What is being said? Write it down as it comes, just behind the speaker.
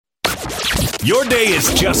Your day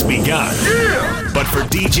has just begun. Yeah! But for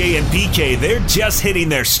DJ and PK, they're just hitting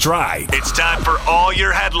their stride. It's time for all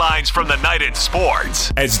your headlines from the night in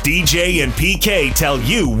sports as DJ and PK tell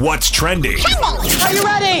you what's trending. Are you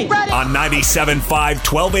ready? On 97.5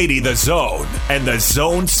 1280 The Zone and The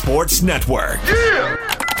Zone Sports Network. Yeah!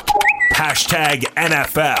 Hashtag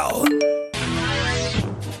NFL.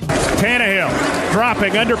 Tannehill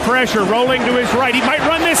dropping under pressure, rolling to his right. He might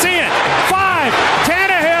run this in. 5.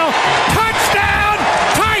 Tannehill. Touchdown.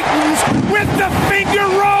 Titans with the finger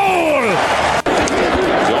roll.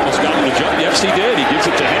 He almost got him to jump. Yes, he did. He gives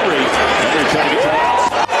it to Henry. Henry trying to get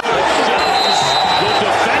the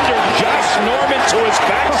defender, Josh Norman, to his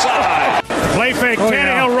backside. Play fake.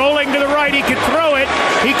 Tannehill rolling to the right. He can throw it.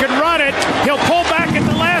 He can run it. He'll pull back at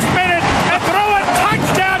the last minute and throw a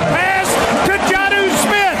touchdown pass to Jonnu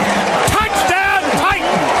Smith.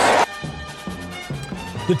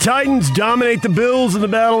 The Titans dominate the Bills in the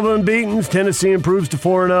Battle of Unbeatens. Tennessee improves to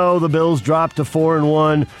 4-0. The Bills drop to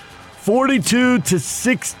 4-1.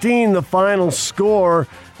 42-16 the final score.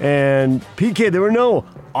 And PK, there were no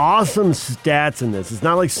awesome stats in this. It's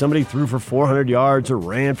not like somebody threw for 400 yards or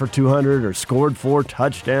ran for 200 or scored 4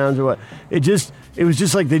 touchdowns or what. It was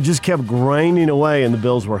just like they just kept grinding away and the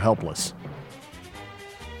Bills were helpless.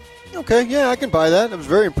 Okay, yeah, I can buy that. It was a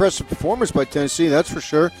very impressive performance by Tennessee, that's for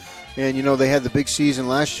sure. And, you know, they had the big season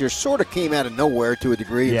last year, sort of came out of nowhere to a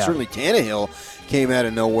degree. And certainly Tannehill came out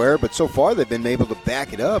of nowhere, but so far they've been able to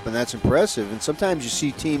back it up, and that's impressive. And sometimes you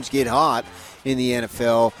see teams get hot in the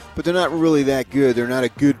NFL, but they're not really that good. They're not a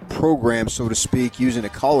good program, so to speak, using a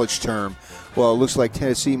college term. Well, it looks like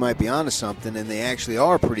Tennessee might be onto something, and they actually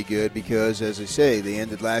are pretty good because, as I say, they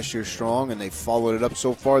ended last year strong, and they followed it up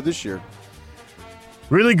so far this year.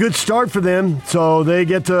 Really good start for them. So they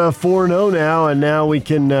get to 4-0 now, and now we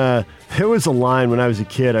can there was a line when I was a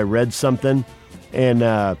kid. I read something, and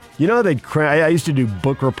you know, I used to do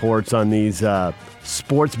book reports on these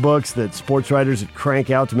sports books that sports writers would crank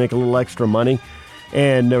out to make a little extra money.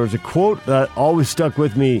 And there was a quote that always stuck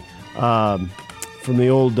with me from the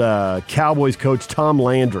old Cowboys coach, Tom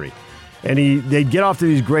Landry. And they'd get off to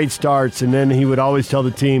these great starts, and then he would always tell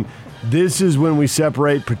the team, this is when we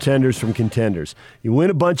separate pretenders from contenders. You win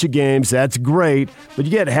a bunch of games, that's great, but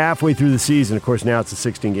you get halfway through the season. Of course, now it's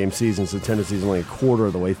a 16-game season, so Tennessee's only a quarter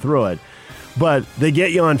of the way through it. But they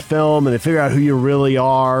get you on film, and they figure out who you really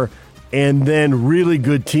are, and then really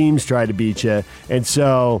good teams try to beat you. And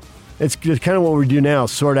so it's kind of what we do now,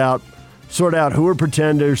 sort out who are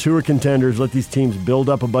pretenders, who are contenders, let these teams build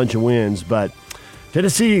up a bunch of wins. But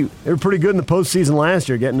Tennessee, they were pretty good in the postseason last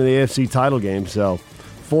year, getting to the AFC title game, so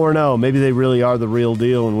 4-0. Maybe they really are the real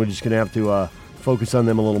deal, and we're just going to have to focus on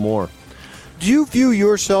them a little more. Do you view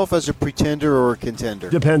yourself as a pretender or a contender?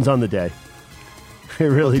 Depends on the day. It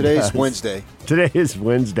really does. Today's Wednesday. Today is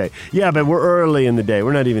Wednesday. Yeah, but we're early in the day.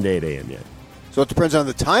 We're not even 8 a.m. yet. So it depends on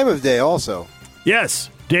the time of day also. Yes.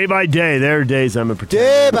 Day by day. There are days I'm a pretender.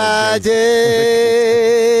 Day by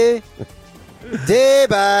day. Day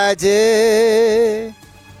by day.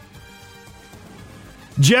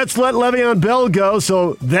 Jets let Le'Veon Bell go,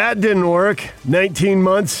 so that didn't work. 19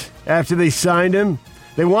 months after they signed him.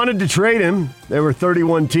 They wanted to trade him. There were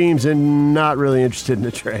 31 teams and not really interested in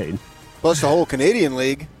the trade. Plus the whole Canadian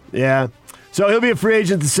League. Yeah. So he'll be a free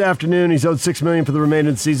agent this afternoon. He's owed $6 million for the remainder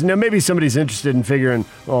of the season. Now, maybe somebody's interested in figuring,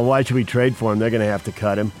 well, why should we trade for him? They're going to have to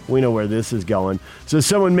cut him. We know where this is going. So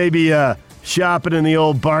someone may be shopping in the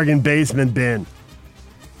old bargain basement bin.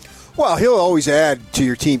 Well, he'll always add to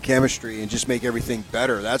your team chemistry and just make everything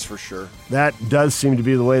better, that's for sure. That does seem to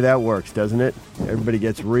be the way that works, doesn't it? Everybody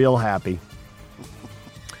gets real happy.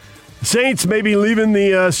 Saints may be leaving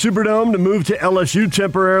the Superdome to move to LSU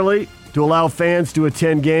temporarily to allow fans to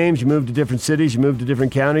attend games. You move to different cities, you move to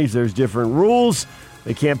different counties, there's different rules.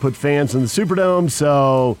 They can't put fans in the Superdome,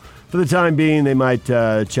 so for the time being, they might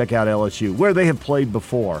check out LSU, where they have played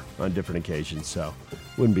before on different occasions, so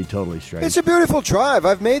wouldn't be totally strange. It's a beautiful drive.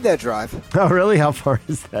 I've made that drive. Oh, really? How far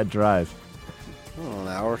is that drive? An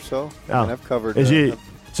hour or so. Oh. I mean, I've covered.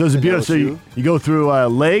 So is it beautiful? So you go through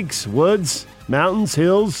lakes, woods, mountains,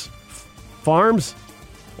 hills, farms,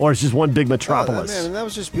 or it's just one big metropolis? Man, that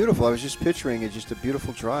was just beautiful. I was just picturing it, just a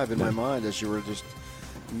beautiful drive in my mind as you were just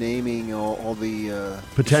naming all the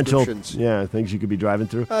potential things you could be driving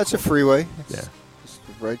through. It's a freeway. It's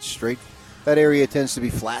right straight. That area tends to be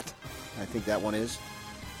flat. I think that one is.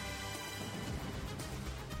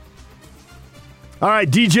 All right,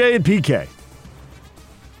 DJ and PK.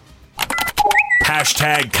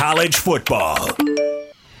 Hashtag college football.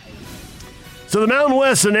 So the Mountain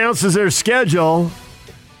West announces their schedule,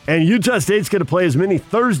 and Utah State's going to play as many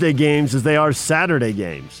Thursday games as they are Saturday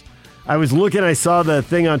games. I was looking, I saw the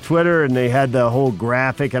thing on Twitter, and they had the whole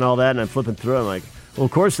graphic and all that, and I'm flipping through. I'm like, well,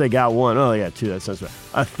 of course they got one. Oh, they got two. That sounds right.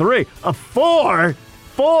 A three. A four.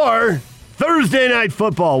 Thursday Night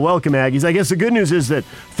Football. Welcome, Aggies. I guess the good news is that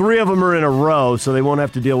 3 of them are in a row, so they won't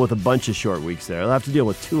have to deal with a bunch of short weeks there. They'll have to deal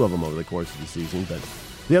with 2 of them over the course of the season, but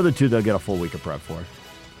the other 2 they'll get a full week of prep for.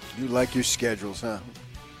 You like your schedules, huh?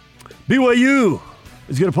 BYU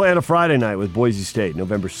is going to play on a Friday night with Boise State,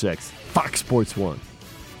 November 6th. Fox Sports 1.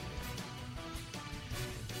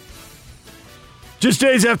 Just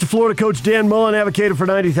days after Florida coach Dan Mullen advocated for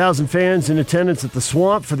 90,000 fans in attendance at the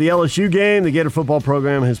Swamp for the LSU game, the Gator football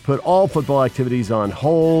program has put all football activities on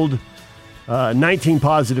hold. 19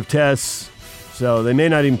 positive tests, so they may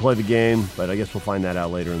not even play the game, but I guess we'll find that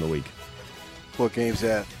out later in the week. What game's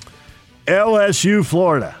that? LSU,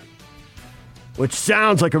 Florida, which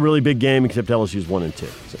sounds like a really big game, except LSU's 1-2.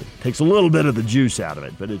 So it takes a little bit of the juice out of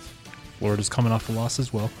it, but it's Florida's coming off a loss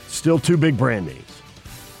as well. Still 2 big brand names.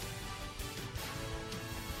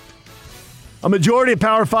 A majority of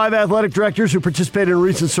Power 5 athletic directors who participated in a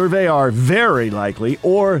recent survey are very likely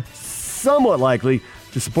or somewhat likely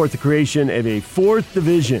to support the creation of a 4th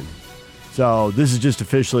division. So this is just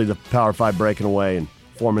officially the Power 5 breaking away and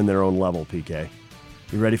forming their own level, PK.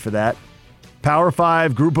 You ready for that? Power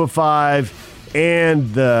 5, Group of 5,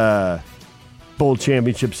 and the Bowl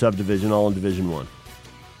Championship subdivision, all in Division 1.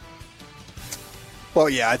 Well,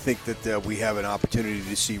 yeah, I think that we have an opportunity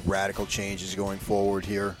to see radical changes going forward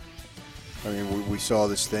here. I mean, we saw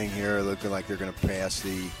this thing here looking like they're going to pass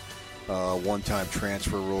the one-time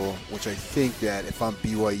transfer rule, which I think that if I'm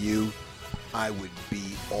BYU, I would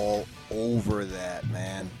be all over that,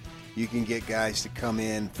 man. You can get guys to come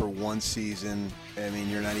in for one season. I mean,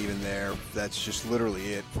 you're not even there. That's just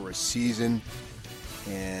literally it for a season.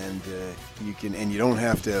 And you don't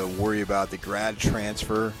have to worry about the grad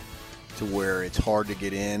transfer to where it's hard to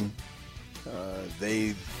get in. I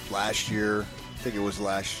think it was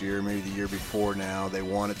last year, maybe the year before now, they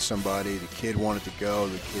wanted somebody. The kid wanted to go.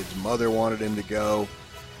 The kid's mother wanted him to go.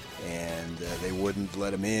 And they wouldn't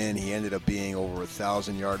let him in. He ended up being over a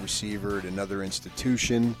 1,000-yard receiver at another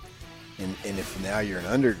institution. And if now you're an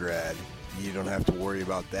undergrad, you don't have to worry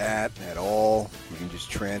about that at all. You can just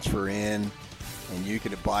transfer in, and you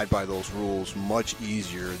can abide by those rules much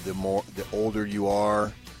easier the older you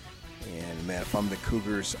are. And, man, if I'm the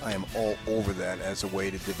Cougars, I am all over that as a way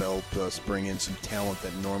to develop us, bring in some talent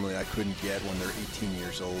that normally I couldn't get when they're 18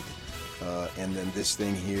 years old. And then this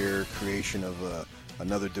thing here, creation of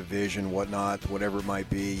another division, whatnot, whatever it might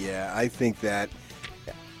be. Yeah, I think that,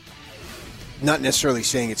 not necessarily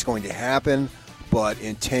saying it's going to happen, but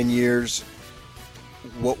in 10 years,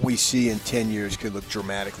 what we see in 10 years could look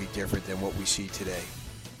dramatically different than what we see today.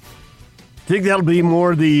 Think that'll be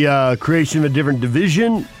more the creation of a different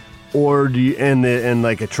division, or do you and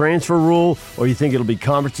like a transfer rule, or you think it'll be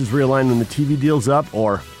conferences realigned when the TV deal's up,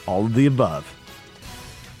 or all of the above?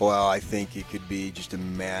 Well, I think it could be just a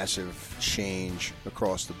massive change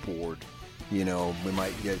across the board. You know, we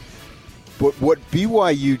might get. But what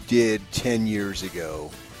BYU did 10 years ago,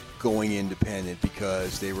 going independent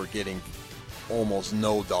because they were getting almost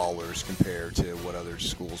no dollars compared to what other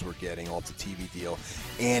schools were getting off the TV deal,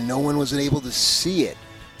 and no one was able to see it,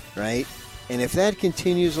 right? And if that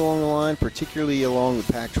continues along the line, particularly along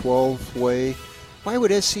the Pac-12 way, why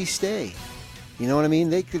would SC stay? You know what I mean?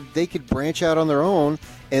 They could branch out on their own,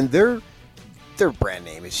 and their brand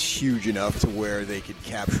name is huge enough to where they could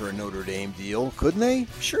capture a Notre Dame deal, couldn't they?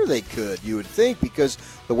 Sure they could, you would think, because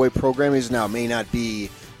the way programming is now, may not be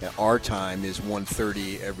at our time is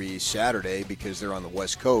 1:30 every Saturday because they're on the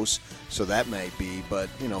West Coast, so that might be, but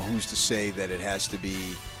you know, who's to say that it has to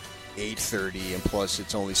be 8:30 and plus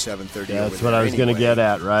it's only 7:30. Yeah, that's what I was going to get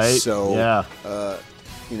at, right? So, yeah.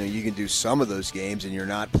 You know, you can do some of those games and you're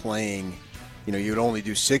not playing, you know, you'd only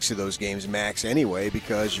do 6 of those games max anyway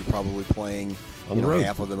because you're probably playing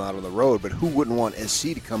half of them out on the road. But who wouldn't want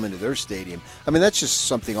SC to come into their stadium? I mean, that's just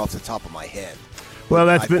something off the top of my head. Well,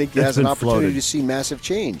 I think it has an opportunity to see massive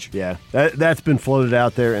change. Yeah, that's been floated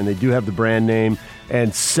out there, and they do have the brand name.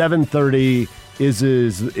 And 7:30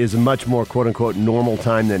 is a much more quote unquote normal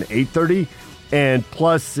time than 8:30. And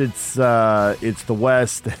plus, it's the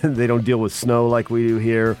West. They don't deal with snow like we do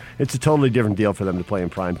here. It's a totally different deal for them to play in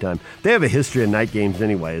prime time. They have a history of night games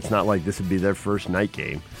anyway. It's not like this would be their first night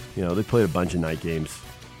game. You know, they played a bunch of night games.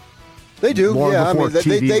 They do, yeah. I mean,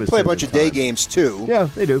 they play a bunch of day games too. Yeah,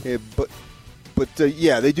 they do. Yeah, but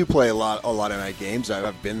they do play a lot of night games.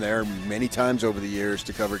 I've been there many times over the years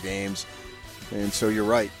to cover games, and so you're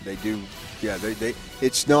right. They do. Yeah, they.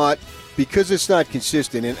 It's not. Because it's not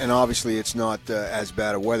consistent, and obviously it's not as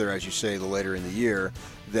bad a weather as you say the later in the year,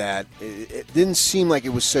 that it didn't seem like it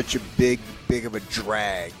was such a big of a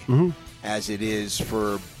drag as it is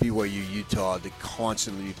for BYU Utah to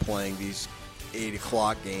constantly be playing these 8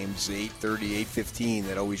 o'clock games, 8:30, 8:15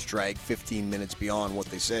 that always drag 15 minutes beyond what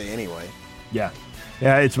they say anyway. Yeah,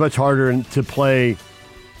 it's much harder to play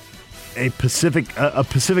a Pacific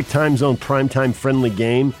time zone primetime friendly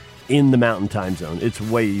game in the Mountain time zone. It's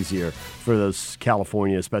way easier for those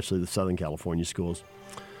California, especially the Southern California schools.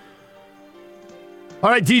 All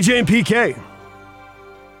right, DJ and PK.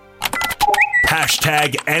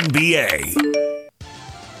 Hashtag NBA.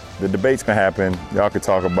 The debate's going to happen. Y'all can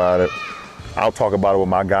talk about it. I'll talk about it with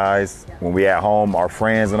my guys when we at home, our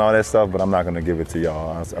friends and all that stuff, but I'm not going to give it to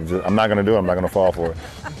y'all. I'm not going to do it. I'm not going to fall for it.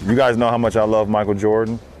 You guys know how much I love Michael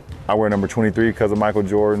Jordan. I wear number 23 because of Michael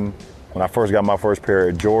Jordan. When I first got my first pair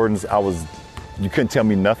of Jordans, you couldn't tell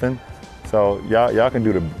me nothing. So y'all can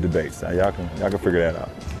do the debates. Y'all can figure that out.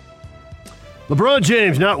 LeBron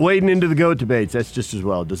James not wading into the GOAT debates. That's just as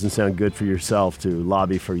well. It doesn't sound good for yourself to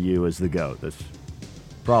lobby for you as the GOAT. That's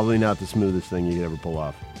probably not the smoothest thing you could ever pull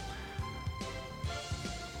off.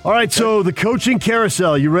 All right, so the coaching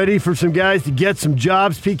carousel. You ready for some guys to get some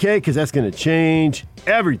jobs, PK? Because that's going to change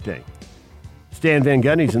everything. Stan Van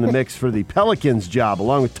Gundy's in the mix for the Pelicans job,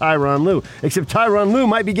 along with Tyronn Lue. Except Tyronn Lue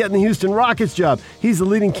might be getting the Houston Rockets job. He's the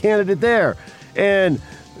leading candidate there. And,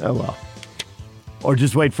 or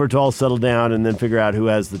just wait for it to all settle down and then figure out who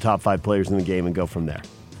has the top 5 players in the game and go from there.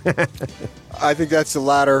 I think that's the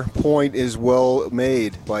latter point is well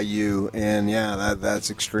made by you. And, that's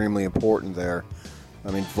extremely important there. I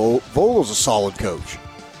mean, Vogel's a solid coach.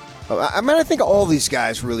 I think all these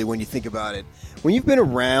guys, really, when you think about it, when you've been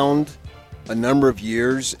around a number of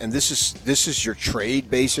years, and this is your trade,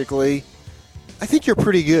 basically, I think you're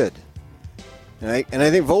pretty good. Right? And I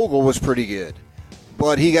think Vogel was pretty good.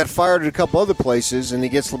 But he got fired at a couple other places, and he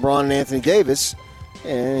gets LeBron and Anthony Davis,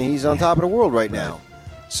 and he's on top of the world right now.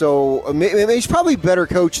 So he's probably a better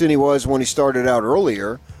coach than he was when he started out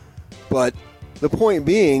earlier. But the point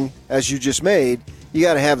being, as you just made, you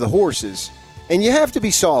got to have the horses. And you have to be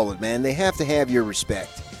solid, man. They have to have your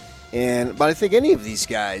respect. But I think any of these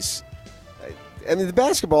guys, I mean, the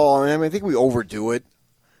basketball, I think we overdo it.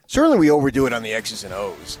 Certainly we overdo it on the X's and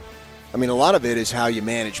O's. I mean, a lot of it is how you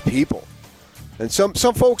manage people. And some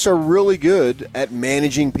folks are really good at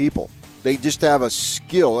managing people. They just have a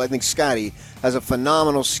skill. I think Scotty has a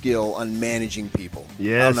phenomenal skill on managing people.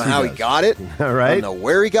 Yes, I don't know how he got it. Right. I don't know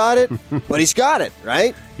where he got it, but he's got it,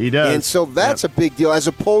 right? He does. And so that's a big deal, as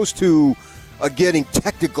opposed to getting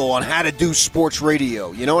technical on how to do sports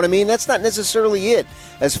radio. You know what I mean? That's not necessarily it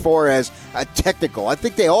as far as technical. I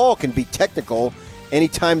think they all can be technical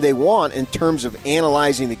anytime they want in terms of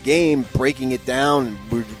analyzing the game, breaking it down,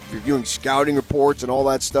 reviewing scouting reports and all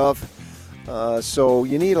that stuff. So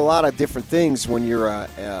you need a lot of different things when you're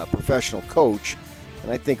a professional coach,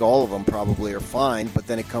 and I think all of them probably are fine, but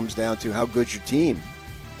then it comes down to how good's your team.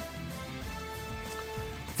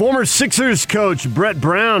 Former Sixers coach Brett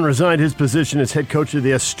Brown resigned his position as head coach of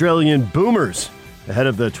the Australian Boomers ahead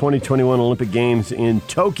of the 2021 Olympic Games in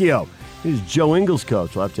Tokyo. He's Joe Ingles'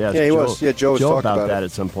 coach. We'll have to ask Joe. Yeah, Joe was talking about that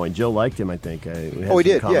at some point. Joe liked him, I think. He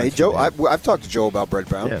did. Yeah, Joe. I've talked to Joe about Brett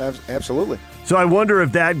Brown. Yeah. Absolutely. So I wonder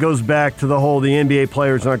if that goes back to the whole the NBA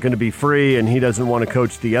players aren't going to be free and he doesn't want to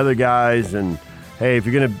coach the other guys. And, hey, if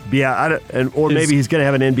you're going to be out, maybe he's going to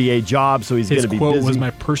have an NBA job, so he's going to be busy. His quote was,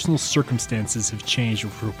 "My personal circumstances have changed or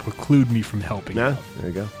preclude me from helping." Yeah, there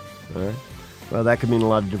you go. All right. Well, that could mean a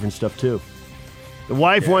lot of different stuff, too. The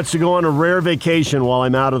wife wants to go on a rare vacation while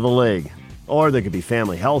I'm out of the league. Or there could be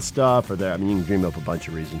family health stuff, or you can dream up a bunch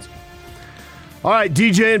of reasons. All right,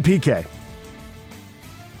 DJ and PK.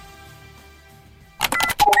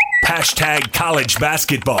 Hashtag college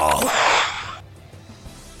basketball.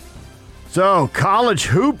 So, college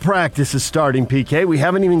hoop practice is starting, PK. We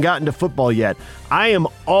haven't even gotten to football yet. I am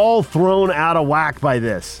all thrown out of whack by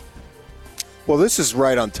this. Well, this is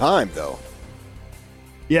right on time, though.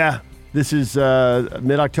 Yeah, this is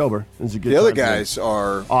mid-October. This is a good the other time guys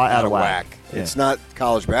are out of whack. Yeah. It's not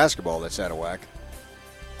college basketball that's out of whack.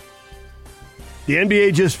 The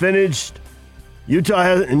NBA just finished.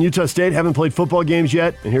 Utah and Utah State haven't played football games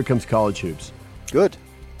yet, and here comes college hoops. Good.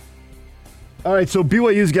 All right, so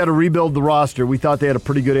BYU's got to rebuild the roster. We thought they had a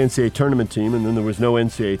pretty good NCAA tournament team, and then there was no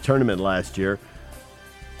NCAA tournament last year.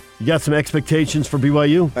 You got some expectations for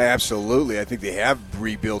BYU? Absolutely. I think they have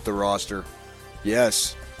rebuilt the roster.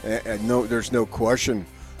 Yes. No, there's no question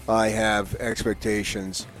I have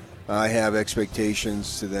expectations. I have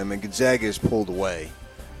expectations to them, and Gonzaga is pulled away.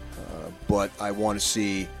 But I want to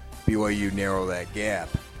see BYU narrow that gap,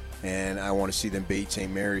 and I want to see them beat St.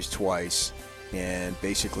 Mary's twice and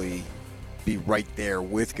basically be right there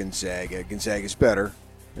with Gonzaga. Gonzaga's better,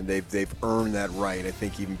 and they've earned that right. I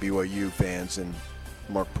think even BYU fans and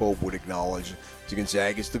Mark Pope would acknowledge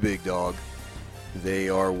Gonzaga's the big dog. They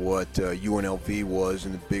are what UNLV was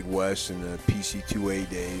in the Big West in the PC2A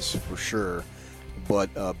days for sure.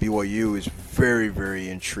 But BYU is very, very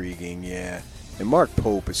intriguing, yeah. And Mark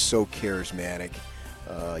Pope is so charismatic.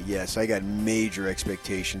 Yes, I got major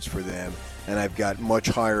expectations for them, and I've got much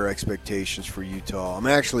higher expectations for Utah. I'm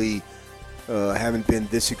actually haven't been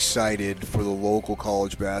this excited for the local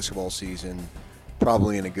college basketball season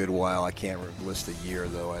probably in a good while. I can't list the year,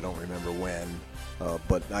 though. I don't remember when.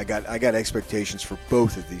 But I got expectations for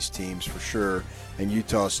both of these teams for sure. And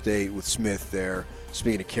Utah State with Smith there,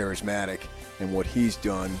 speaking of charismatic and what he's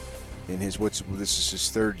done in his this is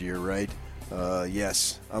his third year, right?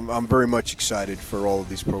 Yes, I'm very much excited for all of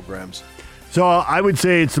these programs. So I would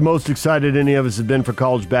say it's the most excited any of us have been for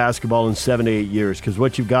college basketball in 7 to 8 years, because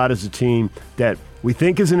what you've got is a team that we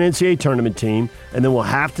think is an NCAA tournament team, and then we'll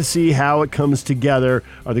have to see how it comes together.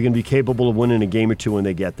 Are they going to be capable of winning a game or two when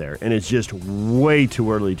they get there? And it's just way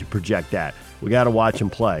too early to project that. We got to watch them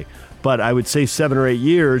play. But I would say 7 or 8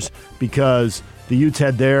 years, because the Utes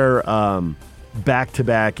had their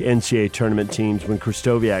back-to-back NCAA tournament teams when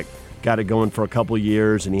Krzyztowiak got it going for a couple of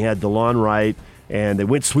years, and he had DeLon Wright, and they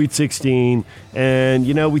went Sweet 16. And,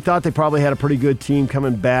 we thought they probably had a pretty good team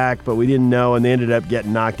coming back, but we didn't know, and they ended up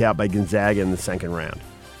getting knocked out by Gonzaga in the second round.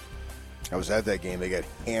 I was at that game. They got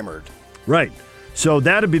hammered. Right. So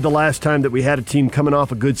that would be the last time that we had a team coming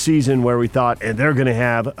off a good season where we thought, and they're going to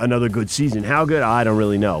have another good season. How good? I don't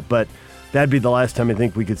really know. But that'd be the last time I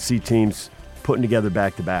think we could see teams putting together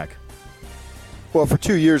back-to-back. Well, for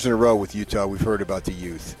 2 years in a row with Utah, we've heard about the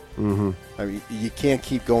youth. Mm-hmm. I mean, you can't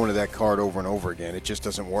keep going to that card over and over again. It just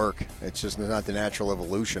doesn't work. It's just not the natural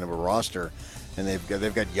evolution of a roster. And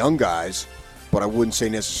they've got young guys, but I wouldn't say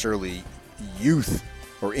necessarily youth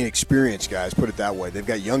or inexperienced guys. Put it that way. They've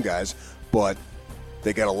got young guys, but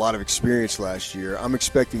they got a lot of experience last year. I'm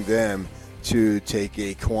expecting them to take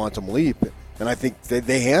a quantum leap, and I think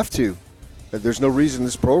they have to. There's no reason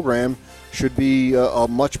this program should be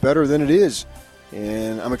much better than it is.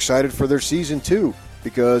 And I'm excited for their season, too,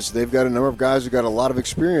 because they've got a number of guys who got a lot of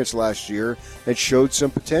experience last year that showed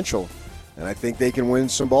some potential. And I think they can win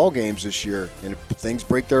some ball games this year. And if things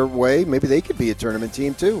break their way, maybe they could be a tournament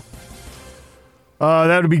team, too.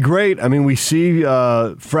 That would be great. I mean, we see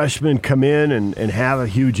freshmen come in and have a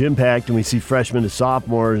huge impact, and we see freshmen to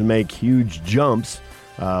sophomores make huge jumps.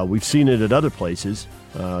 We've seen it at other places.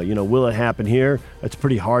 Will it happen here? That's a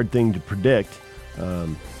pretty hard thing to predict.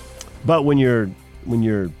 But when you're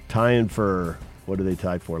tying for, what did they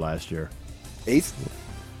tie for last year? 8th?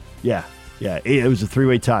 Yeah. It was a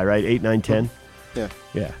three-way tie, right? 8, 9, 10?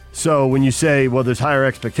 Yeah. So when you say, well, there's higher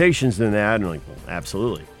expectations than that, I'm like, well,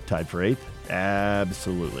 absolutely. Tied for 8th?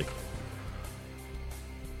 Absolutely.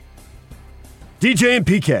 DJ and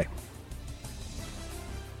PK.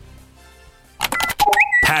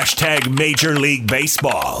 Hashtag Major League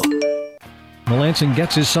Baseball. Melanson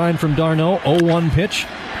gets his sign from Darno. 0-1 pitch.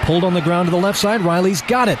 Pulled on the ground to the left side. Riley's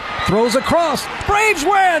got it. Throws across. Braves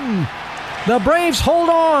win! The Braves hold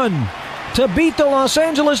on to beat the Los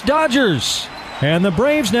Angeles Dodgers. And the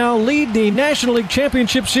Braves now lead the National League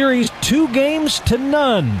Championship Series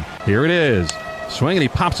 2-0. Here it is. Swing, and he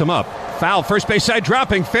pops him up. Foul, first base side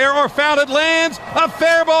dropping. Fair or foul, it lands. A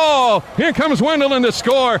fair ball. Here comes Wendelin to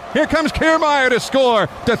score. Here comes Kiermaier to score.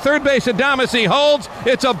 To third base, Adames, he holds.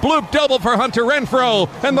 It's a bloop double for Hunter Renfroe.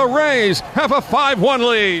 And the Rays have a 5-1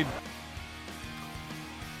 lead.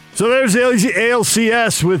 So there's the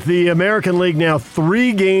ALCS with the American League now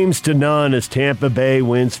 3-0 as Tampa Bay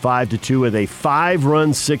wins 5-2 with a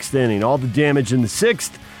 5-run sixth inning. All the damage in the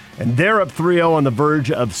sixth, and they're up 3-0 on the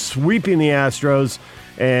verge of sweeping the Astros.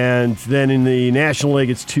 And then in the National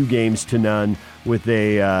League, it's 2-0 with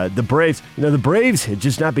the Braves. The Braves had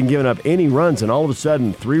just not been giving up any runs, and all of a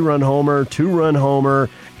sudden, 3-run homer, 2-run homer,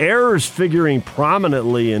 errors figuring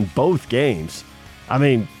prominently in both games. I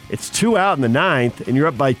mean, it's 2 out in the ninth, and you're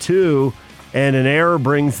up by 2, and an error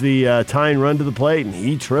brings the tying run to the plate, and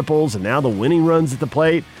he triples, and now the winning run's at the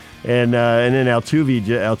plate, and then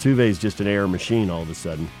Altuve is just an error machine all of a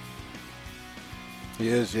sudden. He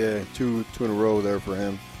is, yeah. Two in a row there for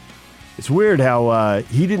him. It's weird how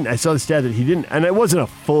he didn't. I saw the stat that he didn't, and it wasn't a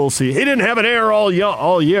full season. He didn't have an error all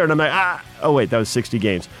year, and I'm like, oh wait, that was 60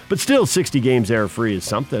 games. But still, 60 games error free is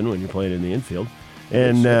something when you're playing in the infield,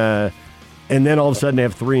 and then all of a sudden they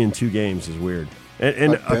have 3 in 2 games is weird,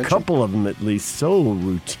 and a couple of them at least so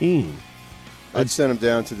routine. I'd send him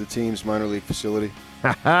down to the team's minor league facility.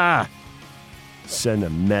 Send a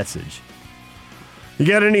message. You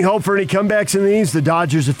got any hope for any comebacks in these? The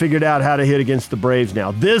Dodgers have figured out how to hit against the Braves now.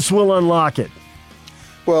 This will unlock it.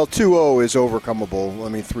 Well, 2-0 is overcomable. I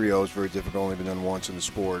mean, 3-0 is very difficult, only been done once in the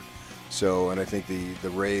sport. So, and I think the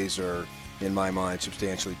Rays are, in my mind,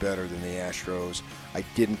 substantially better than the Astros. I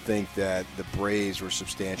didn't think that the Braves were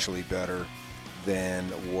substantially better than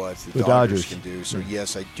what the Dodgers can do. So,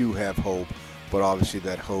 yes, I do have hope, but obviously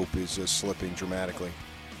that hope is slipping dramatically.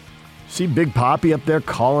 See Big Papi up there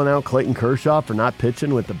calling out Clayton Kershaw for not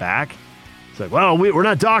pitching with the back? It's like, well, we're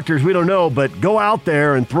not doctors, we don't know, but go out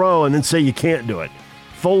there and throw and then say you can't do it.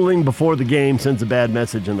 Folding before the game sends a bad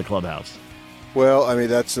message in the clubhouse. Well, I mean,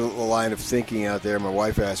 that's a line of thinking out there. My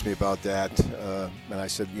wife asked me about that, and I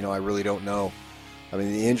said, I really don't know. I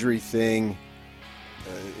mean, the injury thing,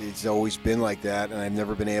 it's always been like that, and I've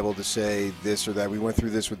never been able to say this or that. We went through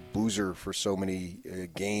this with Boozer for so many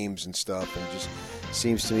games and stuff, and it just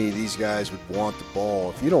seems to me these guys would want the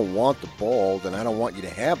ball. If you don't want the ball, then I don't want you to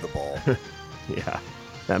have the ball. Yeah,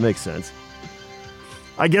 that makes sense.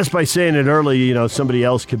 I guess by saying it early, somebody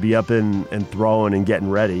else could be up and throwing and getting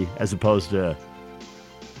ready, as opposed to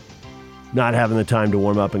not having the time to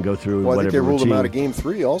warm up and go through whatever I think they ruled routine. him out of Game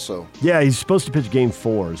 3 also. Yeah, he's supposed to pitch Game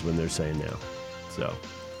 4 is when they're saying now. So,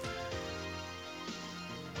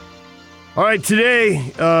 all right,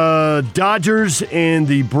 today, Dodgers and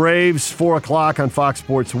the Braves, 4 o'clock on Fox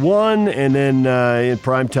Sports 1. And then in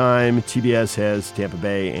primetime, TBS has Tampa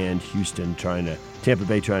Bay and Houston Tampa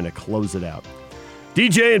Bay trying to close it out.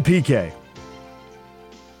 DJ and PK.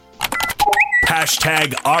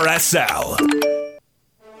 Hashtag RSL.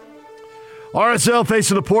 RSL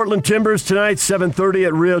facing the Portland Timbers tonight, 7:30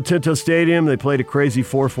 at Rio Tinto Stadium. They played a crazy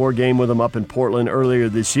 4-4 game with them up in Portland earlier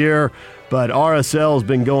this year. But RSL has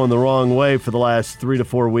been going the wrong way for the last 3 to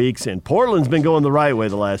 4 weeks, and Portland's been going the right way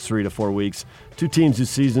the last 3 to 4 weeks. Two teams whose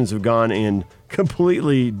seasons have gone in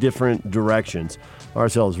completely different directions.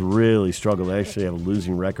 RSL has really struggled. They actually have a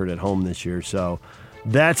losing record at home this year, so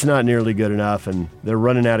that's not nearly good enough, and they're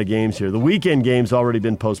running out of games here. The weekend game's already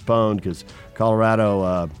been postponed because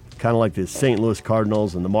Colorado, kind of like the St. Louis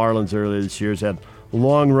Cardinals and the Marlins earlier this year, has had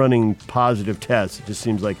long-running positive tests. It just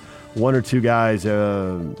seems like 1 or 2 guys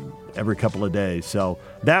every couple of days. So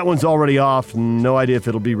that one's already off. No idea if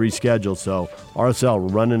it'll be rescheduled. So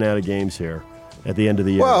RSL running out of games here at the end of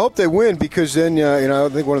the year. Well, I hope they win because then, I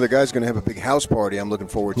think one of the guys is going to have a big house party. I'm looking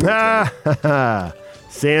forward to it.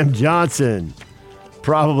 Sam Johnson.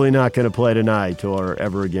 Probably not going to play tonight or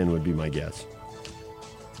ever again would be my guess.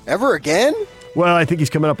 Ever again? Well, I think he's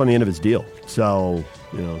coming up on the end of his deal. So,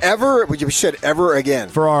 Ever? You said ever again.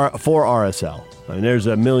 For RSL. I mean, there's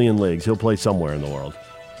a million leagues. He'll play somewhere in the world.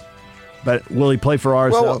 But will he play for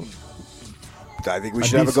RSL? Well, I think we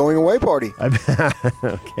should have a going-away party.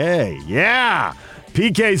 Okay, yeah.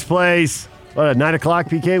 PK's place. What, at 9 o'clock,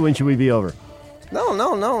 PK? When should we be over? No,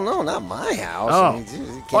 not my house. Oh,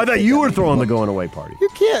 I thought you were throwing the going-away party. You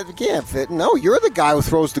can't fit. No, you're the guy who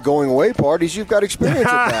throws the going-away parties. You've got experience with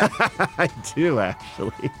that. I do,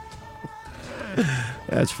 actually.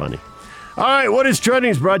 That's funny. All right, what is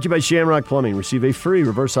trending is brought to you by Shamrock Plumbing. Receive a free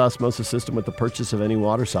reverse osmosis system with the purchase of any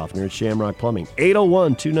water softener at Shamrock Plumbing.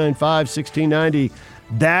 801-295-1690.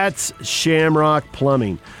 That's Shamrock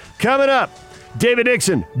Plumbing. Coming up, David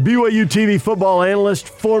Nixon, BYU TV football analyst,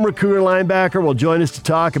 former Cougar linebacker, will join us to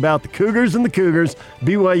talk about the Cougars and the Cougars,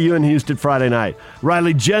 BYU and Houston Friday night.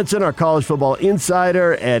 Riley Jensen, our college football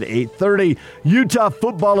insider, at 8:30. Utah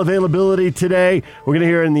football availability today. We're going to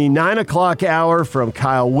hear in the 9 o'clock hour from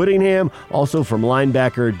Kyle Whittingham, also from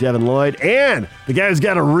linebacker Devin Lloyd, and the guy who's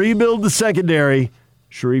got to rebuild the secondary,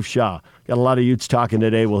 Sharif Shah. Got a lot of Utes talking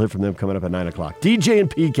today. We'll hear from them coming up at 9 o'clock. DJ and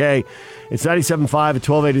PK, it's 97.5 at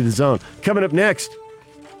 1280 The Zone. Coming up next,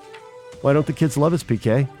 why don't the kids love us,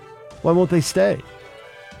 PK? Why won't they stay? I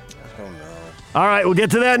don't know. All right, we'll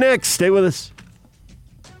get to that next. Stay with us.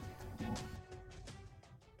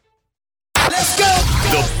 Let's go!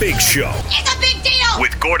 The Big Show. It's a big deal!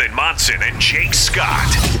 With Gordon Monson and Jake Scott.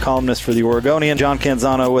 The columnist for The Oregonian, John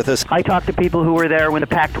Canzano, with us. I talked to people who were there when the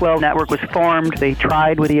Pac-12 network was formed. They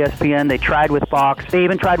tried with ESPN. They tried with Fox. They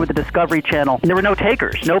even tried with the Discovery Channel. And there were no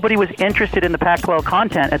takers. Nobody was interested in the Pac-12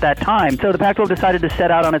 content at that time. So the Pac-12 decided to set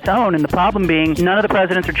out on its own. And the problem being, none of the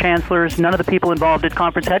presidents or chancellors, none of the people involved at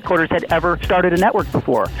conference headquarters had ever started a network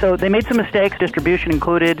before. So they made some mistakes, distribution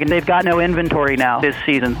included, and they've got no inventory now this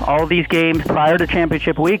season. All of these games prior to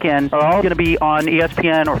championship weekend are all going to be on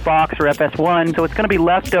ESPN or Fox or FS1. So it's going to be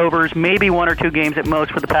leftovers, maybe 1 or 2 games at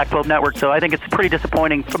most for the Pac-12 network. So I think it's pretty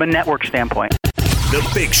disappointing from a network standpoint. The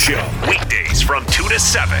Big Show, weekdays from 2 to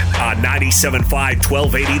 7 on 97.5,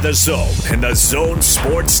 1280 The Zone and The Zone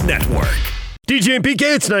Sports Network. DJ and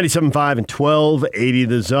PK, it's 97.5 and 1280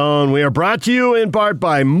 The Zone. We are brought to you in part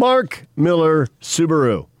by Mark Miller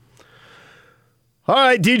Subaru. All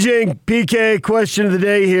right, DJ and PK, question of the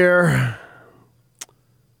day here.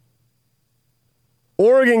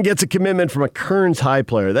 Oregon gets a commitment from a Kearns High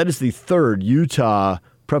player. That is the third Utah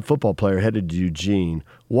prep football player headed to Eugene.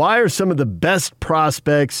 Why are some of the best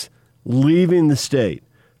prospects leaving the state,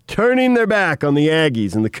 turning their back on the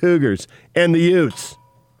Aggies and the Cougars and the Utes?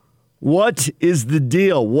 What is the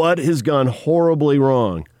deal? What has gone horribly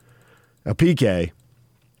wrong? Now, PK,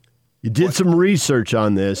 you did some research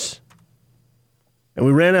on this, and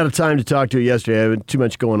we ran out of time to talk to it yesterday. I had too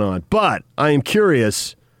much going on. But I am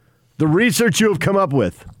curious, the research you have come up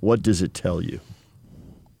with, what does it tell you?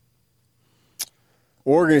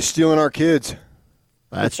 Oregon is stealing our kids.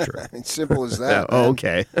 That's true. It's simple as that.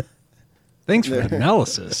 Okay. Thanks for the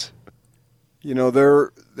analysis. You know,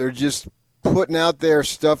 they're just putting out there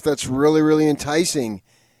stuff that's really, really enticing.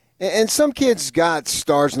 And some kids got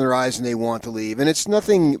stars in their eyes and they want to leave. And it's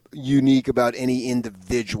nothing unique about any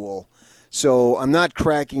individual. So I'm not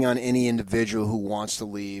cracking on any individual who wants to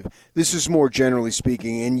leave. This is more generally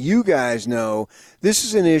speaking. And you guys know this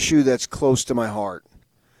is an issue that's close to my heart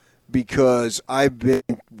because I've been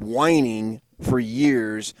whining for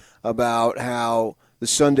years about how the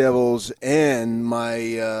Sun Devils and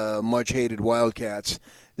my much-hated Wildcats,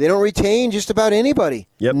 they don't retain just about anybody.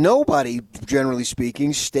 Yep. Nobody, generally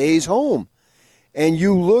speaking, stays home. And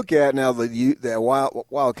you look at now the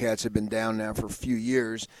Wildcats have been down now for a few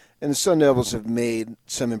years, and the Sun Devils have made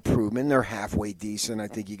some improvement. They're halfway decent. I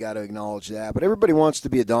think you got to acknowledge that. But everybody wants to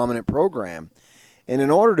be a dominant program. And in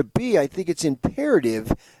order to be, I think it's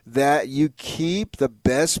imperative that you keep the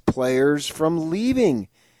best players from leaving.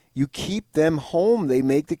 You keep them home. They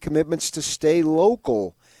make the commitments to stay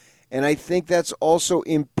local. And I think that's also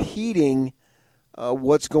impeding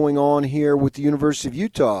what's going on here with the University of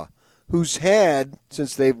Utah, who's had,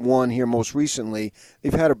 since they've won here most recently,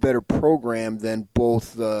 they've had a better program than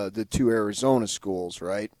both the two Arizona schools,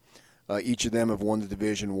 right? Each of them have won the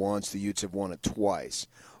division once. The Utes have won it twice.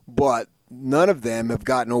 But none of them have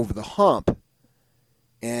gotten over the hump.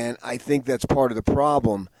 And I think that's part of the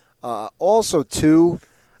problem. Also, too,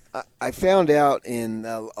 I found out in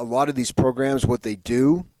a lot of these programs what they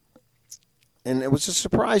do. And it was a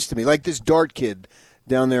surprise to me. Like this Dart kid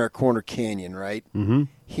down there at Corner Canyon, right? Mm-hmm.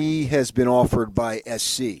 He has been offered by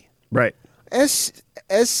SC. Right.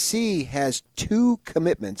 SC has 2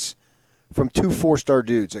 commitments from 2 4-star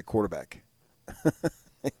dudes at quarterback.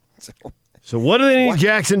 So what do they need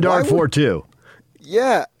Jackson Dart for, too?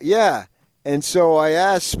 Yeah. And so I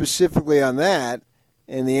asked specifically on that,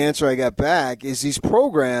 and the answer I got back is these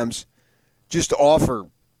programs just offer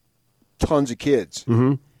tons of kids.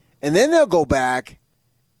 Mm-hmm. And then they'll go back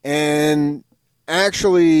and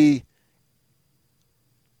actually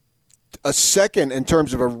a second in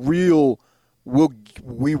terms of a real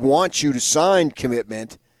we want you to sign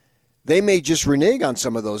commitment, they may just renege on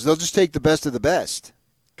some of those. They'll just take the best of the best.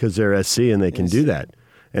 Because they're SC and they can do that.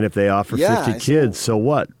 And if they offer 50 kids, so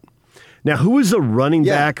what? Now, who was the running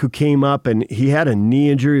back who came up and he had a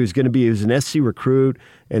knee injury? He was an SC recruit,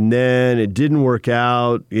 and then it didn't work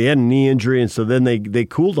out. He had a knee injury, and so then they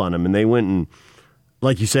cooled on him, and they went and,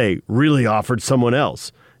 like you say, really offered someone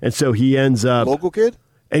else. And so he ends up... Local kid?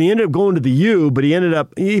 And he ended up going to the U, but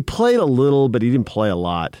he played a little, but he didn't play a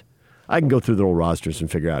lot. I can go through the old rosters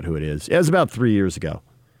and figure out who it is. It was about 3 years ago.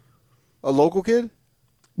 A local kid?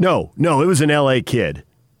 No, it was an L.A. kid.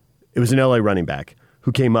 It was an L.A. running back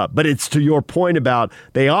who came up. But it's to your point about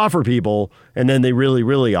they offer people, and then they really,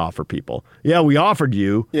 really offer people. Yeah, we offered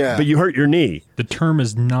you, but you hurt your knee. The term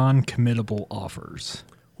is non-committable offers.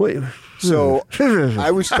 Wait. So I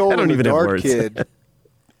was told on the Dart kid,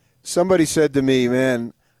 somebody said to me,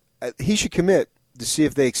 man, he should commit to see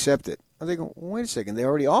if they accept it. I think, wait a second, they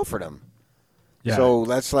already offered him. Yeah. So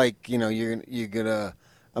that's like, you're gonna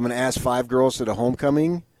I'm gonna ask 5 girls at a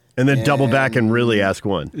homecoming. And then double back and really ask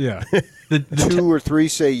one. Yeah. 2 or 3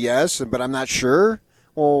 say yes, but I'm not sure.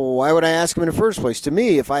 Well, why would I ask them in the first place? To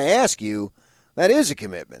me, if I ask you, that is a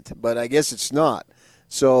commitment. But I guess it's not.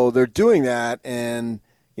 So they're doing that, and,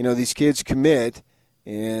 these kids commit,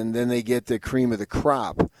 and then they get the cream of the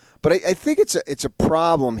crop. But I think it's a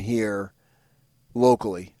problem here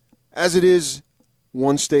locally, as it is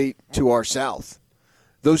one state to our south.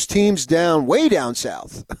 Those teams way down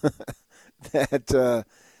south, that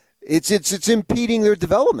it's impeding their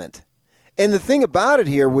development. And the thing about it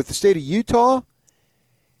here with the state of Utah,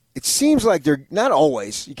 it seems like they're not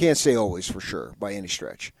always, you can't say always for sure by any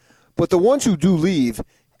stretch, but the ones who do leave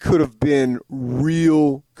could have been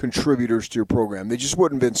real contributors to your program. They just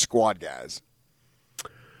wouldn't have been squad guys.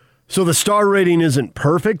 So the star rating isn't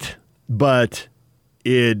perfect, but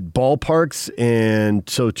it ballparks. And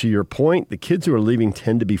so to your point, the kids who are leaving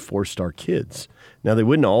tend to be 4-star kids. Now, they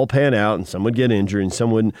wouldn't all pan out, and some would get injured, and some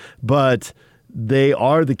wouldn't. But they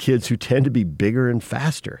are the kids who tend to be bigger and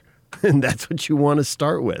faster. And that's what you want to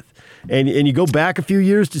start with. And you go back a few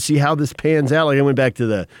years to see how this pans out. Like I went back to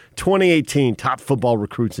the 2018 top football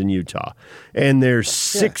recruits in Utah. And there's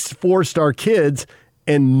 6 4-star kids,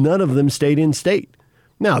 and none of them stayed in state.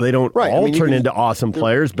 Now, they don't all turn into awesome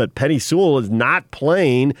players, but Penny Sewell is not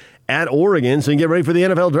playing at Oregon, so you can get ready for the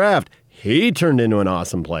NFL draft. He turned into an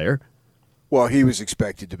awesome player. Well, he was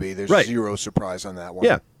expected to be. There's zero surprise on that one.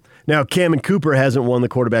 Yeah. Now, Cameron Cooper hasn't won the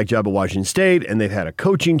quarterback job at Washington State, and they've had a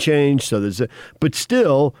coaching change. But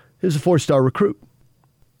still, he's a 4-star recruit.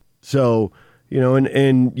 So,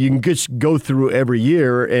 and you can just go through every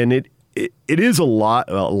year, and it is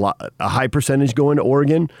a high percentage going to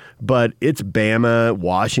Oregon, but it's Bama.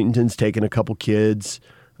 Washington's taking a couple kids.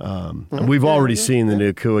 And we've already seen the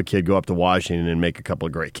Nacua kid go up to Washington and make a couple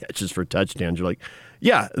of great catches for touchdowns. You're like,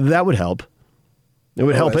 yeah, that would help. It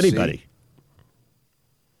would help anybody.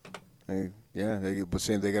 They were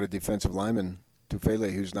saying they got a defensive lineman,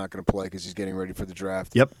 Tufele, who's not going to play because he's getting ready for the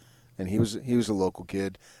draft. Yep. And he was a local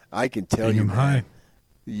kid. I can tell you, man,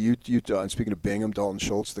 Utah, and speaking of Bingham, Dalton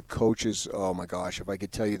Schultz, the coaches, oh my gosh, if I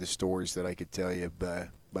could tell you the stories that I could tell you,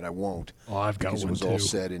 but I won't. Oh, I've got one too. Because it was all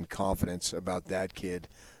said in confidence about that kid.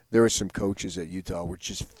 There were some coaches at Utah who were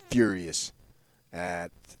just furious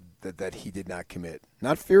at that he did not commit.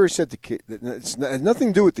 Not furious at the kid. It has nothing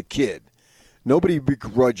to do with the kid. Nobody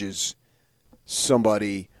begrudges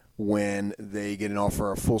somebody when they get an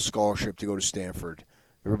offer, a full scholarship to go to Stanford.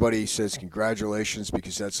 Everybody says congratulations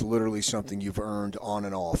because that's literally something you've earned on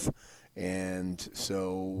and off. And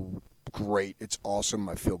so great. It's awesome.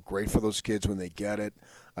 I feel great for those kids when they get it.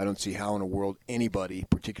 I don't see how in the world anybody,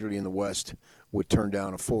 particularly in the West, would turn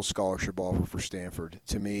down a full scholarship offer for Stanford.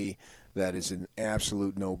 To me, that is an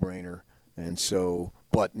absolute no-brainer. And so,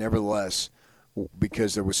 but nevertheless,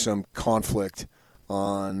 because there was some conflict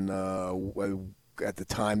on at the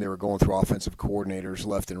time they were going through offensive coordinators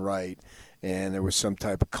left and right, and there was some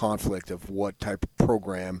type of conflict of what type of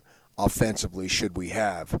program offensively should we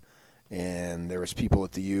have. And there was people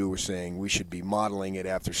at the U who were saying we should be modeling it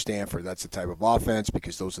after Stanford. That's the type of offense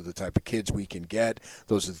because those are the type of kids we can get.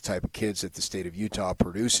 Those are the type of kids that the state of Utah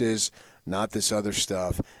produces, not this other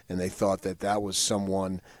stuff. And they thought that was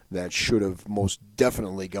someone that should have most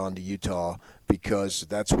definitely gone to Utah because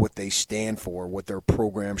that's what they stand for, what their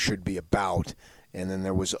program should be about. And then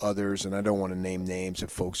there was others, and I don't want to name names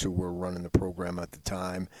of folks who were running the program at the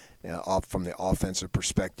time from the offensive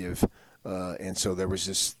perspective. And so there was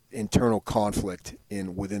this internal conflict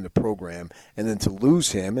within the program. And then to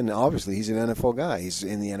lose him, and obviously he's an NFL guy. He's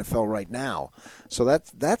in the NFL right now. So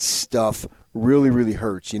that stuff really, really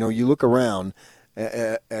hurts. You look around,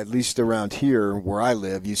 at least around here where I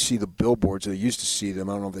live, you see the billboards. I used to see them.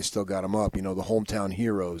 I don't know if they still got them up. The hometown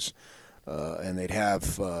heroes. And they'd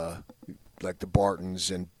have like the Bartons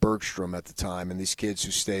and Bergstrom at the time, and these kids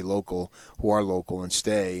who are local and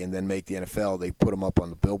stay and then make the NFL, they put them up on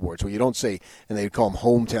the billboards. Well, you don't say, and they call them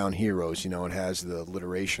hometown heroes, it has the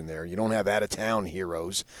alliteration there. You don't have out-of-town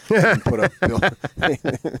heroes. Put up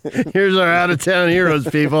Here's our out-of-town heroes,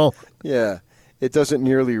 people. Yeah, it doesn't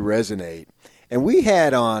nearly resonate. And we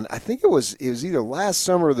had on, I think it was either last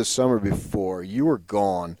summer or the summer before, you were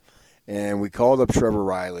gone, and we called up Trevor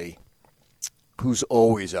Riley, who's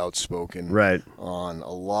always outspoken on a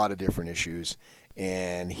lot of different issues.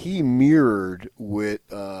 And he mirrored with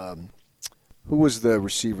who was the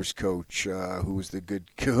receivers coach, who was the good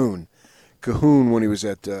Cahoon. Cahoon, when he was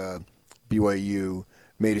at BYU,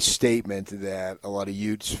 made a statement that a lot of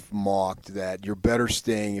Utes mocked that you're better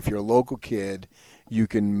staying. If you're a local kid, you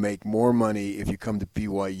can make more money if you come to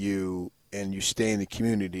BYU and you stay in the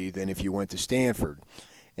community than if you went to Stanford.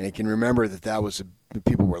 And I can remember that was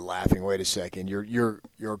people were laughing. Wait a second, you're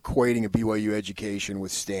equating a BYU education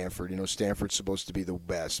with Stanford. Stanford's supposed to be the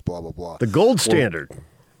best. Blah blah blah. The gold standard.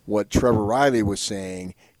 What Trevor Riley was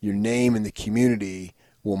saying, your name in the community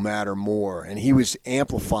will matter more, and he was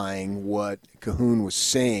amplifying what Cahoon was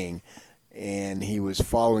saying, and he was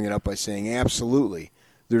following it up by saying, absolutely,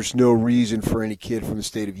 there's no reason for any kid from the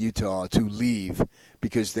state of Utah to leave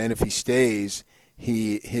because then if he stays,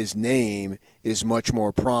 his name is much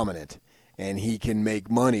more prominent, and he can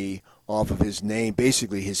make money off of his name,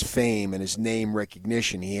 basically his fame and his name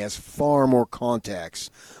recognition. He has far more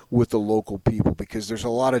contacts with the local people because there's a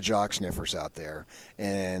lot of jock sniffers out there,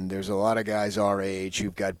 and there's a lot of guys our age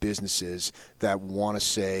who've got businesses that want to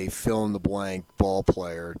say fill-in-the-blank ball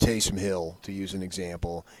player, Taysom Hill, to use an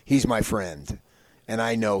example. He's my friend. and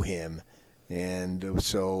I know him, and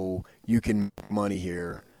so you can make money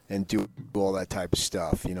here and do all that type of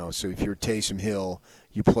stuff, So if you're Taysom Hill,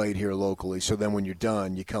 you played here locally. So then when you're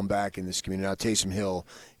done, you come back in this community. Now, Taysom Hill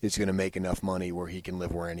is going to make enough money where he can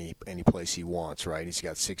live where any place he wants, right? He's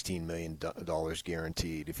got $16 million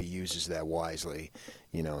guaranteed. If he uses that wisely,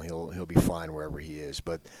 he'll be fine wherever he is.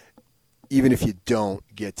 But even if you don't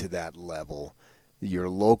get to that level, you're a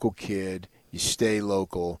local kid, you stay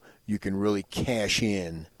local, you can really cash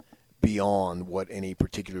in beyond what any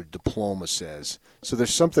particular diploma says. So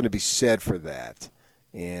there's something to be said for that.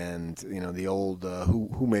 And, the old,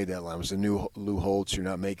 who made that line? It was the new Lou Holtz. You're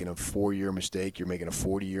not making a 4-year mistake. You're making a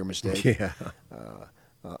 40-year mistake. Yeah.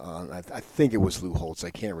 I think it was Lou Holtz. I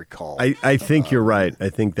can't recall. I think you're right. I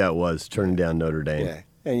think that was turning down Notre Dame. Yeah.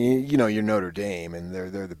 And, you're Notre Dame, and they're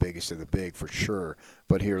the biggest of the big for sure.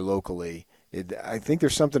 But here locally, I think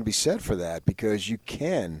there's something to be said for that because you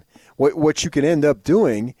can. What you can end up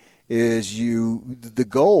doing is the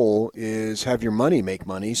goal is have your money make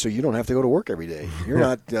money so you don't have to go to work every day. You're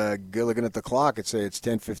not looking at the clock and say it's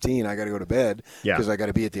 10:15, I got to go to bed because I got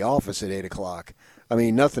to be at the office at 8 o'clock. I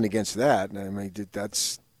mean, nothing against that. I mean,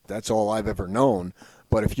 that's all I've ever known.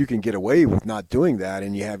 But if you can get away with not doing that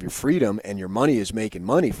and you have your freedom and your money is making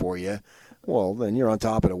money for you, well, then you're on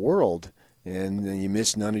top of the world. And then you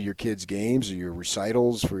miss none of your kids' games or your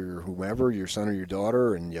recitals for whomever, your son or your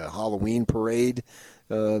daughter, and your Halloween parade.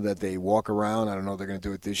 That they walk around. I don't know if they're going to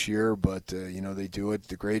do it this year, but, they do it at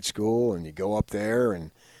the grade school, and you go up there,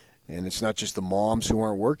 and it's not just the moms who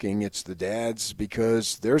aren't working, it's the dads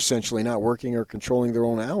because they're essentially not working or controlling their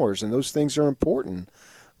own hours, and those things are important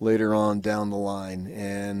later on down the line.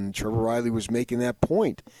 And Trevor Riley was making that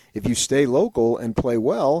point. If you stay local and play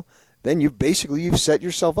well, then you've set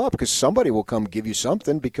yourself up because somebody will come give you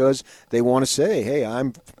something because they want to say, hey,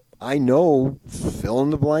 I know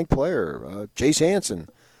fill-in-the-blank player, Chase Hansen,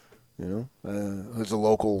 who's a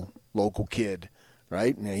local kid,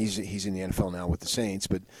 right? Now he's in the NFL now with the Saints,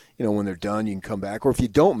 but when they're done, you can come back. Or if you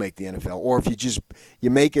don't make the NFL, or if you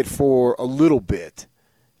make it for a little bit,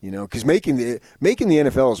 because making the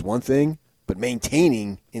NFL is one thing, but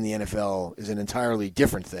maintaining in the NFL is an entirely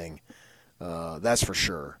different thing. That's for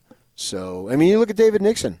sure. So I mean, you look at David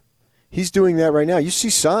Nixon; he's doing that right now. You see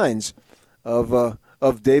signs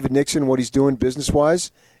of David Nixon, what he's doing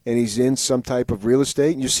business-wise, and he's in some type of real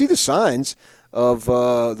estate. And you see the signs of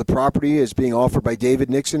the property as being offered by David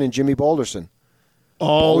Nixon and Jimmy Balderson.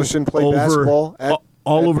 Balderson played basketball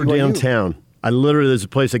all over downtown. There's a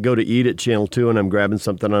place I go to eat at Channel 2, and I'm grabbing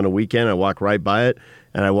something on a weekend. I walk right by it,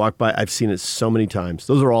 and I've seen it so many times.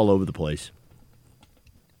 Those are all over the place.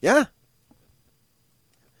 Yeah.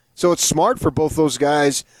 So it's smart for both those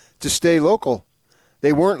guys to stay local.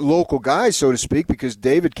 They weren't local guys, so to speak, because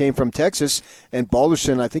David came from Texas, and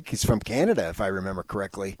Balderson, I think he's from Canada, if I remember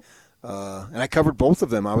correctly. And I covered both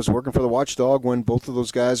of them. I was working for the Watchdog when both of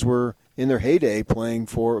those guys were in their heyday playing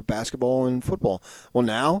for basketball and football. Well,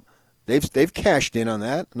 now they've cashed in on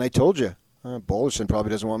that, and I told you. Balderson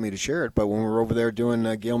probably doesn't want me to share it, but when we were over there doing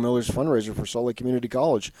Gail Miller's fundraiser for Salt Lake Community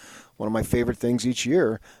College, one of my favorite things each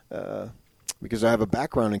year, because I have a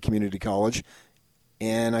background in community college,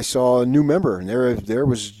 and I saw a new member, and there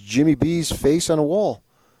was Jimmy B's face on a wall.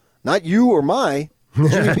 Not you or my,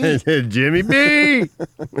 Jimmy B. Jimmy B.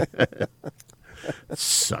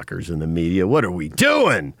 Suckers in the media. What are we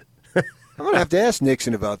doing? I'm going to have to ask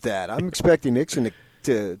Nixon about that. I'm expecting Nixon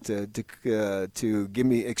to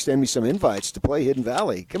extend me some invites to play Hidden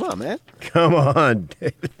Valley. Come on, man. Come on,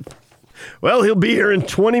 David. Well, he'll be here in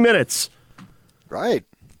 20 minutes. Right.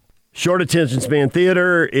 Short attention span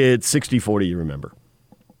theater. It's 60-40, you remember.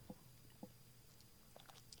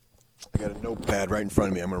 I got a notepad right in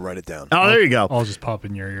front of me. I'm going to write it down. Oh, there you go. I'll just pop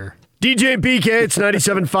in your ear. DJ and PK, it's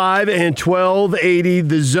 97.5 and 1280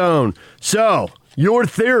 The Zone. So, your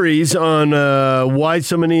theories on why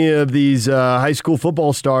so many of these high school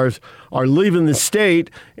football stars are leaving the state,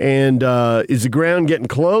 and is the ground getting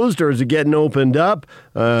closed or is it getting opened up?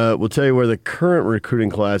 We'll tell you where the current recruiting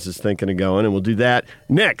class is thinking of going, and we'll do that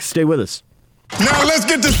next. Stay with us. Now let's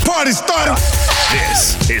get this party started.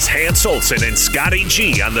 This is Hans Olsen and Scotty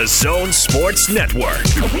G on the Zone Sports Network.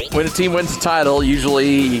 When a team wins the title, usually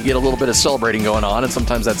you get a little bit of celebrating going on, and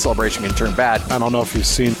sometimes that celebration can turn bad. I don't know if you've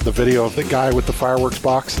seen the video of the guy with the fireworks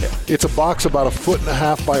box. Yeah. It's a box about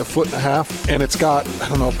 1.5 feet by 1.5 feet, and it's got,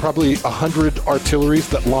 probably 100 artilleries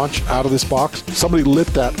that launch out of this box. Somebody lit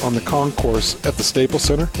that on the concourse at the Staples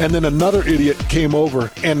Center, and then another idiot came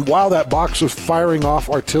over, and while that box was firing off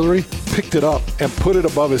artillery, picked it up and put it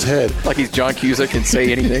above his head. Like he's John Cusack and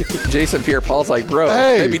say anything. Jason Pierre-Paul's like, bro,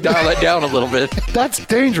 maybe dial that down a little bit. That's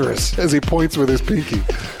dangerous, as he points with his pinky.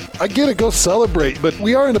 I get it, go celebrate, but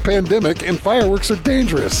we are in a pandemic and fireworks are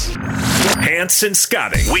dangerous. Hans and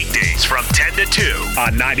Scotty, weekdays from 10 to 2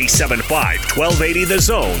 on 97.5, 1280 The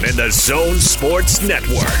Zone and The Zone Sports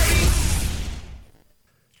Network.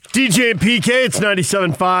 DJ and PK, it's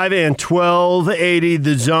 97.5 and 1280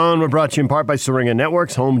 The Zone. We're brought to you in part by Syringa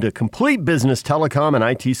Networks, home to complete business telecom and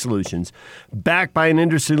IT solutions. Backed by an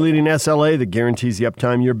industry-leading SLA that guarantees the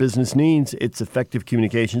uptime your business needs. It's effective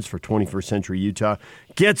communications for 21st century Utah.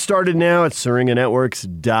 Get started now at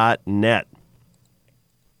syringanetworks.net.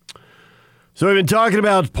 So we've been talking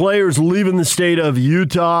about players leaving the state of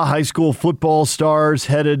Utah, high school football stars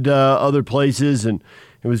headed other places, and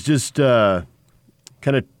it was just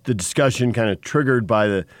kind of the discussion kind of triggered by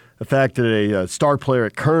the fact that a star player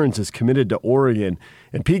at Kearns is committed to Oregon.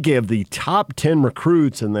 And PK, of the top 10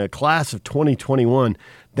 recruits in the class of 2021,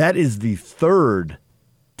 that is the third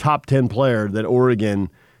top 10 player that Oregon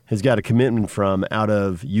has got a commitment from out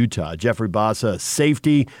of Utah. Jeffrey Bassa,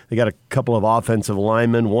 safety. They got a couple of offensive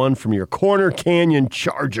linemen, one from your Corner Canyon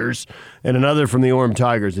Chargers and another from the Orem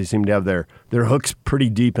Tigers. They seem to have their hooks pretty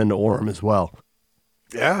deep into Orem as well.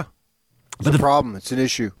 Yeah. It's a problem. It's an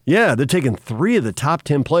issue. Yeah, they're taking 3 of the top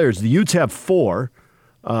 10 players. The Utes have 4,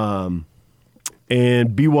 and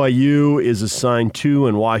BYU is assigned 2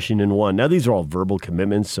 and Washington 1. Now, these are all verbal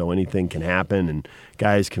commitments, so anything can happen, and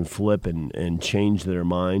guys can flip and change their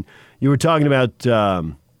mind. You were talking about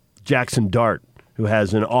Jackson Dart, who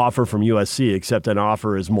has an offer from USC, except an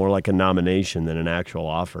offer is more like a nomination than an actual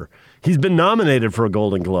offer. He's been nominated for a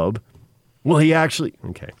Golden Globe. Well, he actually –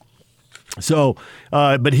 okay. So,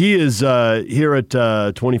 but he is here at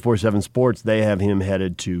 24/7 Sports. They have him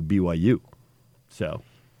headed to BYU. So,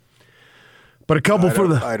 but a couple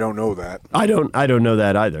I don't know that. I don't know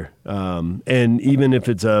that either. And even if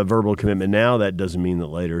it's a verbal commitment now, that doesn't mean that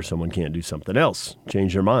later someone can't do something else,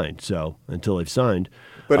 change their mind. So until they've signed.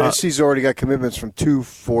 But SC's already got commitments from 2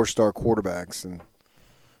 4-star quarterbacks, and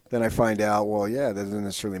then I find out, well, yeah, that doesn't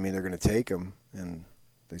necessarily mean they're going to take him, and.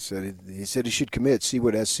 He said he should commit. See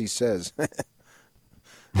what SC says. What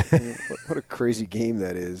a crazy game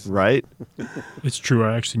that is. Right? It's true.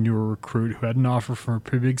 I actually knew a recruit who had an offer from a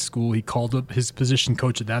pretty big school. He called up his position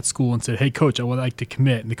coach at that school and said, "Hey, coach, I would like to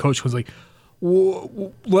commit." And the coach was like,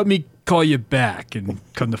 "Let me call you back." And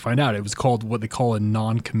come to find out, it was called what they call a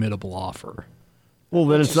non-committable offer. Well,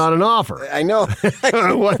 then it's not an offer. I know.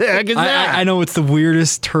 What the heck is that? I know it's the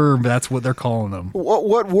weirdest term, but that's what they're calling them.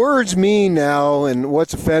 What words mean now and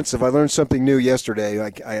what's offensive? I learned something new yesterday.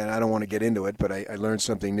 I don't want to get into it, but I learned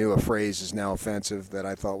something new. A phrase is now offensive that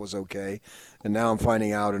I thought was okay. And now I'm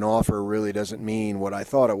finding out an offer really doesn't mean what I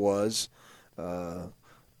thought it was. And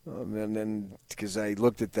then because I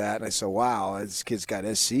looked at that and I said, wow, this kid's got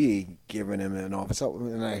SC giving him an offer.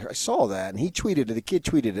 And I saw that, and the kid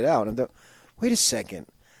tweeted it out. And I thought, wait a second.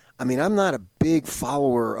 I mean, I'm not a big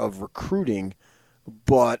follower of recruiting,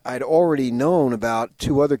 but I'd already known about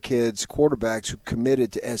 2 other kids, quarterbacks, who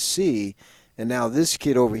committed to SC, and now this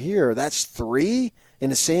kid over here, that's 3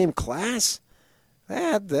 in the same class?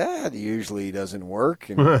 That usually doesn't work.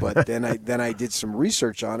 But then I did some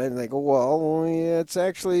research on it, and I go, well, yeah, it's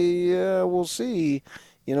actually, we'll see,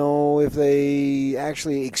 if they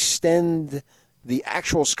actually extend the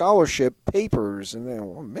actual scholarship papers, and then,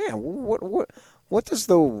 well, man, what does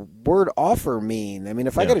the word offer mean? I mean,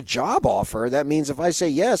 if I get a job offer, that means if I say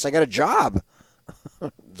yes, I got a job.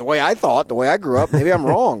 The way I thought, the way I grew up, maybe I'm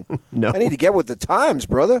wrong. No. I need to get with the times,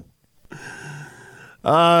 brother.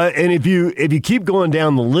 And if you keep going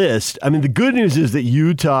down the list, I mean, the good news is that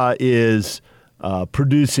Utah is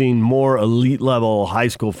producing more elite level high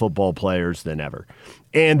school football players than ever.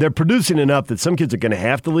 And they're producing enough that some kids are going to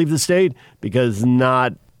have to leave the state because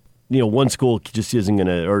not, one school just isn't going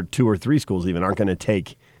to, or 2 or 3 schools even aren't going to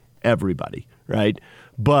take everybody, right?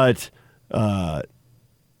 But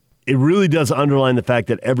it really does underline the fact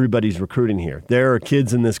that everybody's recruiting here. There are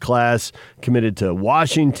kids in this class committed to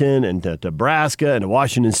Washington and to Nebraska and to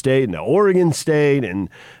Washington State and to Oregon State. And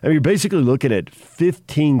I mean, you're basically looking at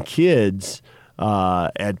 15 kids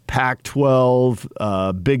at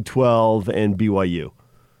Pac-12, Big 12, and BYU.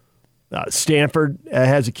 Stanford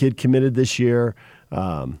has a kid committed this year.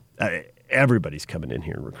 Everybody's coming in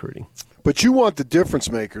here and recruiting. But you want the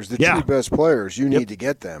difference makers, the 2 best players. You need to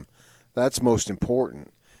get them. That's most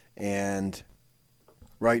important. And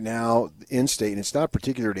right now, in-state, and it's not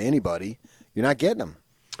particular to anybody, you're not getting them.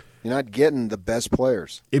 You're not getting the best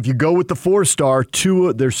players. If you go with the 4-star,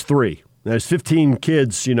 there's 3. There's 15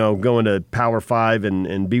 kids, going to Power 5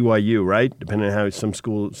 and BYU, right? Depending on how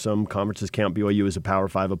some conferences count BYU as a Power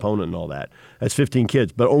 5 opponent and all that. That's 15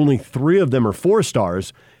 kids. But only 3 of them are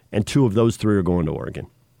 4-stars, and 2 of those 3 are going to Oregon.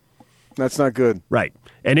 That's not good. Right.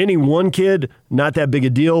 And any one kid, not that big a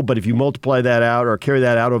deal, but if you multiply that out or carry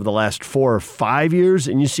that out over the last 4 or 5 years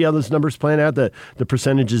and you see how those numbers plan out, the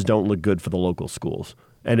percentages don't look good for the local schools.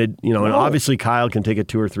 And and obviously Kyle can take a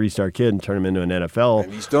 2 or 3 star kid and turn him into an NFL.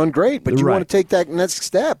 And he's done great, but you want to take that next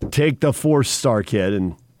step. Take the 4-star kid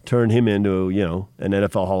and turn him into, an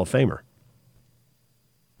NFL Hall of Famer.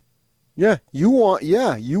 Yeah, you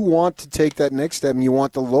want to take that next step, and you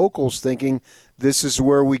want the locals thinking this is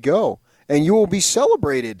where we go. And you will be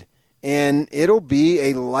celebrated, and it'll be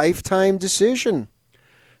a lifetime decision.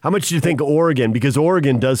 How much do you think Oregon, because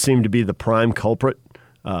Oregon does seem to be the prime culprit,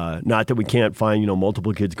 not that we can't find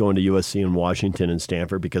multiple kids going to USC and Washington and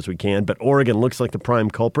Stanford, because we can, but Oregon looks like the prime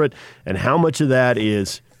culprit, and how much of that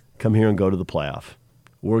is come here and go to the playoff?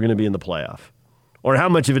 We're going to be in the playoff. Or how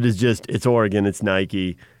much of it is just it's Oregon, it's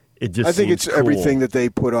Nike, it just I think it's cool. Everything that they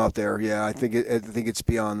put out there. Yeah, I think it's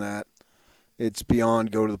beyond that. It's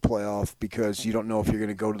beyond go to the playoff, because you don't know if you're going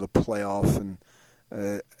to go to the playoff. And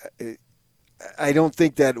I don't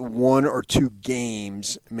think that 1 or 2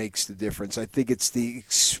 games makes the difference. I think it's the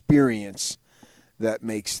experience that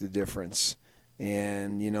makes the difference.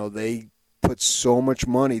 And, they put so much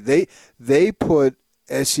money. They put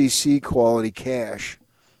SEC quality cash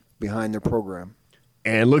behind their program.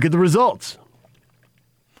 And look at the results.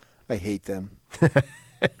 I hate them.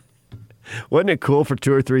 Wasn't it cool for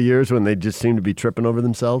 2 or 3 years when they just seemed to be tripping over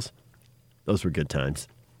themselves? Those were good times.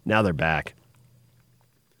 Now they're back.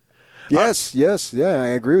 Yes, yeah, I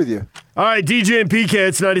agree with you. All right, DJ and PK,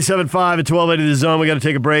 it's 97.5 at 1280 The Zone. We got to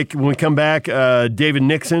take a break. When we come back, David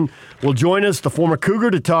Nixon will join us, the former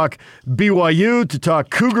Cougar, to talk BYU, to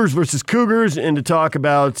talk Cougars versus Cougars, and to talk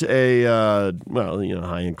about a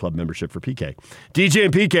high-end club membership for PK. DJ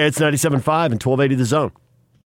and PK, it's 97.5 and 1280 The Zone.